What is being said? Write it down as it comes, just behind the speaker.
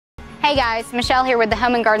Hey guys, Michelle here with the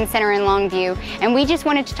Home and Garden Center in Longview, and we just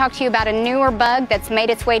wanted to talk to you about a newer bug that's made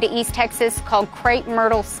its way to East Texas called crepe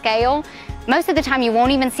myrtle scale. Most of the time you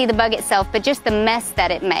won't even see the bug itself, but just the mess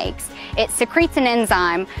that it makes. It secretes an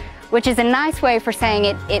enzyme, which is a nice way for saying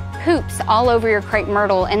it poops all over your crepe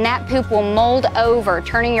myrtle, and that poop will mold over,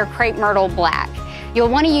 turning your crepe myrtle black. You'll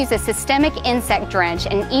want to use a systemic insect drench,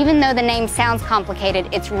 and even though the name sounds complicated,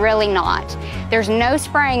 it's really not. There's no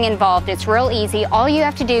spraying involved, it's real easy. All you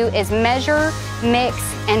have to do is measure, mix,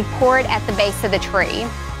 and pour it at the base of the tree.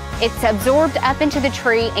 It's absorbed up into the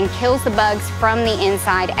tree and kills the bugs from the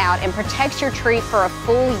inside out and protects your tree for a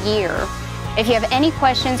full year. If you have any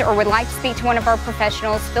questions or would like to speak to one of our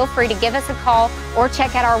professionals, feel free to give us a call or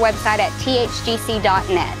check out our website at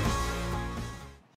thgc.net.